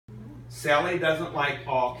Sally doesn't like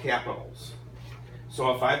all capitals.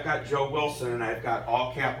 So if I've got Joe Wilson and I've got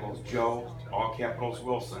all capitals, Joe, all capitals,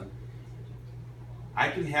 Wilson, I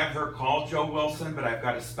can have her call Joe Wilson, but I've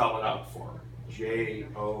got to spell it out for her.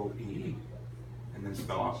 J-O-E, and then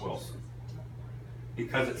spell out Wilson.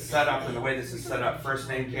 Because it's set up, and the way this is set up, first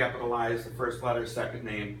name capitalized, the first letter, second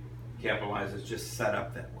name capitalized, it's just set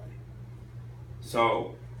up that way.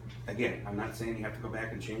 So, again, I'm not saying you have to go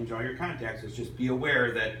back and change all your contacts, it's just be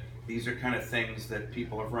aware that these are kind of things that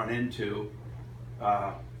people have run into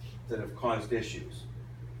that have caused issues.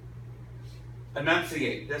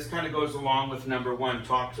 Enunciate. This kind of goes along with number one,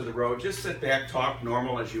 talk to the road. Just sit back, talk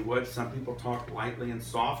normal as you would. Some people talk lightly and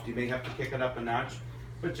soft. You may have to kick it up a notch,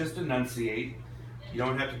 but just enunciate. You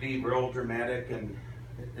don't have to be real dramatic, and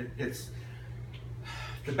it's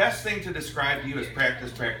the best thing to describe to you is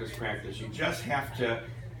practice, practice, practice. You just have to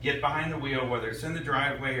get behind the wheel, whether it's in the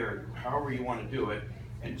driveway or however you want to do it,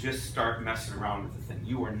 and just start messing around with the thing.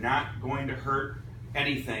 You are not going to hurt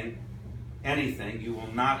anything. You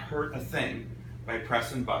will not hurt a thing by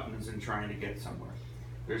pressing buttons and trying to get somewhere.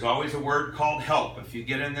 There's always a word called help. If you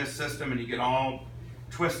get in this system and you get all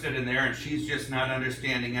twisted in there and she's just not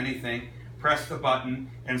understanding anything, press the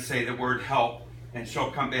button and say the word help, and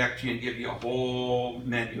she'll come back to you and give you a whole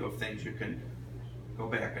menu of things you can do. Go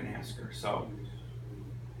back and ask her. So